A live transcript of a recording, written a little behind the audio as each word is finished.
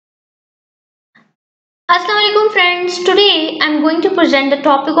Assalamualaikum friends, today I am going to present the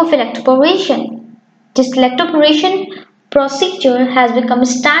topic of electroporation. This electroporation procedure has become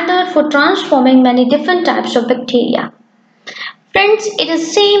standard for transforming many different types of bacteria. Friends, it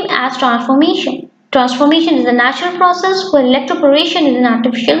is same as transformation. Transformation is a natural process while electroporation is an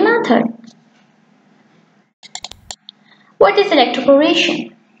artificial method. What is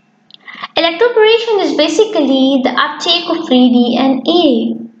electroporation? Electroporation is basically the uptake of free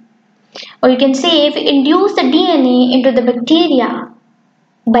DNA. Or you can say we induce the DNA into the bacteria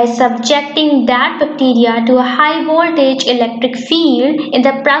by subjecting that bacteria to a high voltage electric field in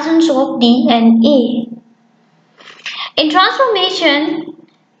the presence of DNA. In transformation,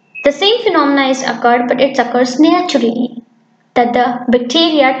 the same phenomena is occurred, but it occurs naturally. That the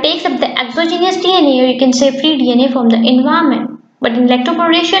bacteria takes up the exogenous DNA, or you can say free DNA from the environment. But in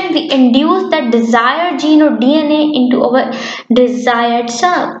electroporation, we induce that desired gene or DNA into our desired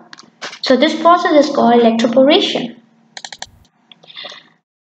cell. So this process is called electroporation.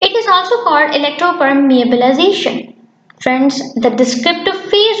 It is also called electropermeabilization. Friends, the descriptive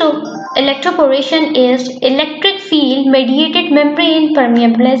phase of electroporation is electric field mediated membrane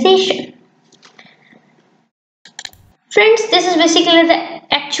permeabilization. Friends, this is basically the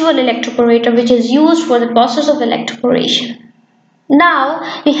actual electrophorator which is used for the process of electroporation.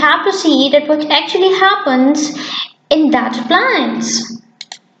 Now we have to see that what actually happens in that appliance.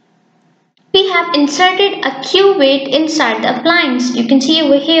 We have inserted a cuvette inside the appliance. You can see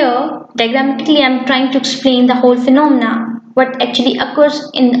over here, diagrammatically I am trying to explain the whole phenomena, what actually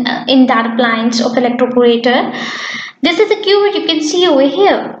occurs in that appliance of electrophorator. This is a cuvette you can see over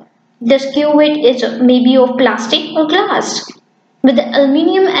here. This cuvette is maybe of plastic or glass with the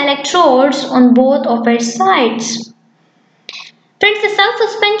aluminium electrodes on both of its sides. Friends, the cell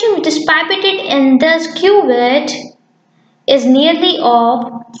suspension which is pipetted in this cuvette is nearly of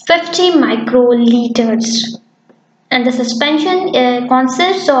 50 microliters, and the suspension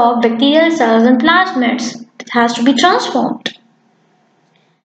consists of bacterial cells and plasmids. It has to be transformed.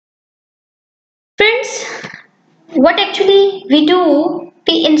 Friends, what actually we do,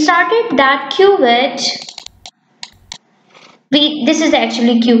 we inserted that cuvette. This is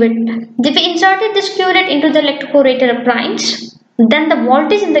actually cuvette. We inserted this cuvette into the electroporator appliance. Then the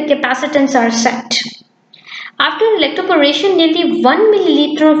voltage and the capacitance are set. After electroporation, nearly 1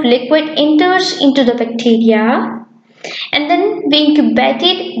 milliliter of liquid enters into the bacteria, and then we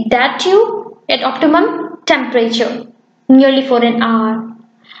incubated that tube at optimum temperature, nearly for an hour.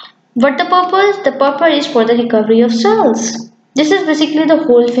 What the purpose? The purpose is for the recovery of cells. This is basically the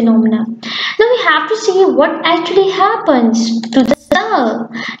whole phenomena. Now we have to see what actually happens to the cell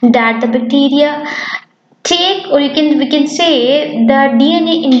that the bacteria take, or we can say the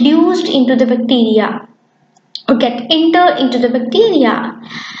DNA induced into the bacteria or enter into the bacteria.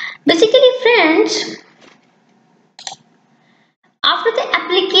 Basically, friends, after the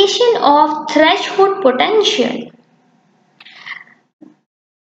application of threshold potential,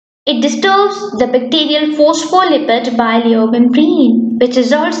 it disturbs the bacterial phospholipid bilayer membrane, which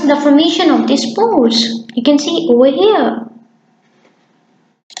results in the formation of these pores. You can see over here.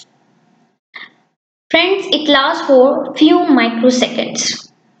 Friends, it lasts for few microseconds.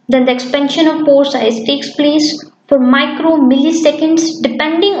 Then the expansion of pore size takes place for micromilliseconds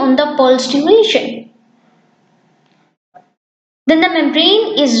depending on the pulse duration. Then the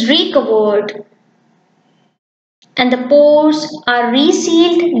membrane is recovered and the pores are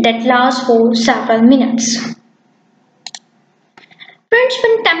resealed, that lasts for several minutes. Friends,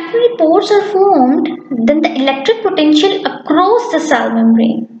 when temporary pores are formed, then the electric potential across the cell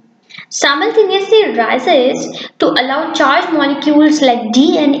membrane simultaneously rises to allow charged molecules like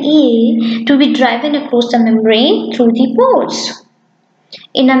DNA to be driven across the membrane through the pores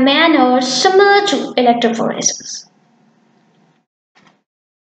in a manner similar to electrophoresis.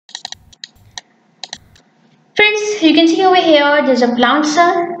 Friends, you can see over here there's a plant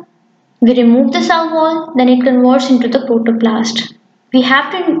cell. We remove the cell wall, then it converts into the protoplast. We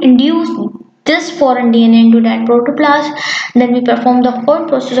have to induce this foreign DNA into that protoplast. Then we perform the whole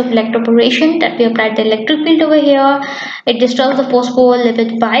process of electroporation, that we apply the electric field over here. It disturbs the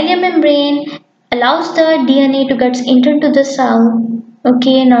phospholipid bilayer membrane, allows the DNA to get entered into the cell.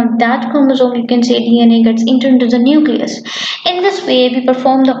 Okay, now that chromosome, you can say DNA gets entered into the nucleus. In this way, we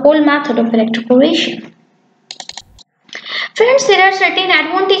perform the whole method of electroporation. Friends, there are certain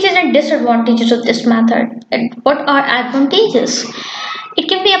advantages and disadvantages of this method. And what are advantages? It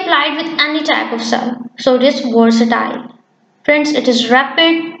can be applied with any type of cell, so it is versatile. Friends, it is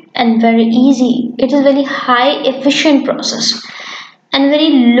rapid and very easy. It is very high efficient process and very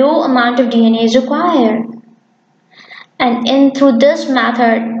low amount of DNA is required. and through this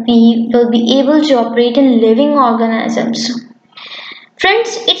method we will be able to operate in living organisms.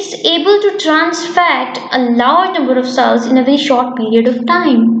 Friends, it is able to transfect a large number of cells in a very short period of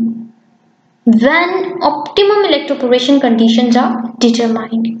time when optimum electroporation conditions are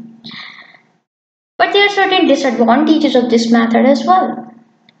determined. But there are certain disadvantages of this method as well.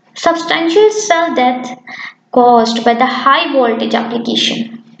 Substantial cell death caused by the high voltage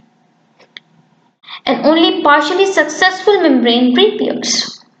application, and only partially successful membrane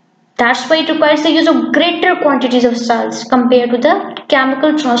repairs. That's why it requires the use of greater quantities of cells compared to the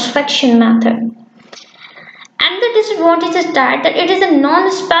chemical transfection method. And the disadvantage is that it is a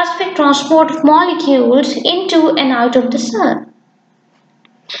non-specific transport of molecules into and out of the cell.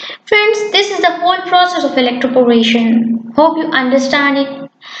 Friends, this is the whole process of electroporation. Hope you understand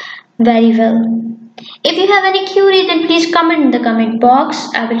it very well. If you have any query, then please comment in the comment box.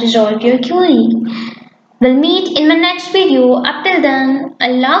 I will resolve your query. We'll meet in my next video. Up till then,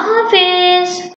 Allah Hafiz.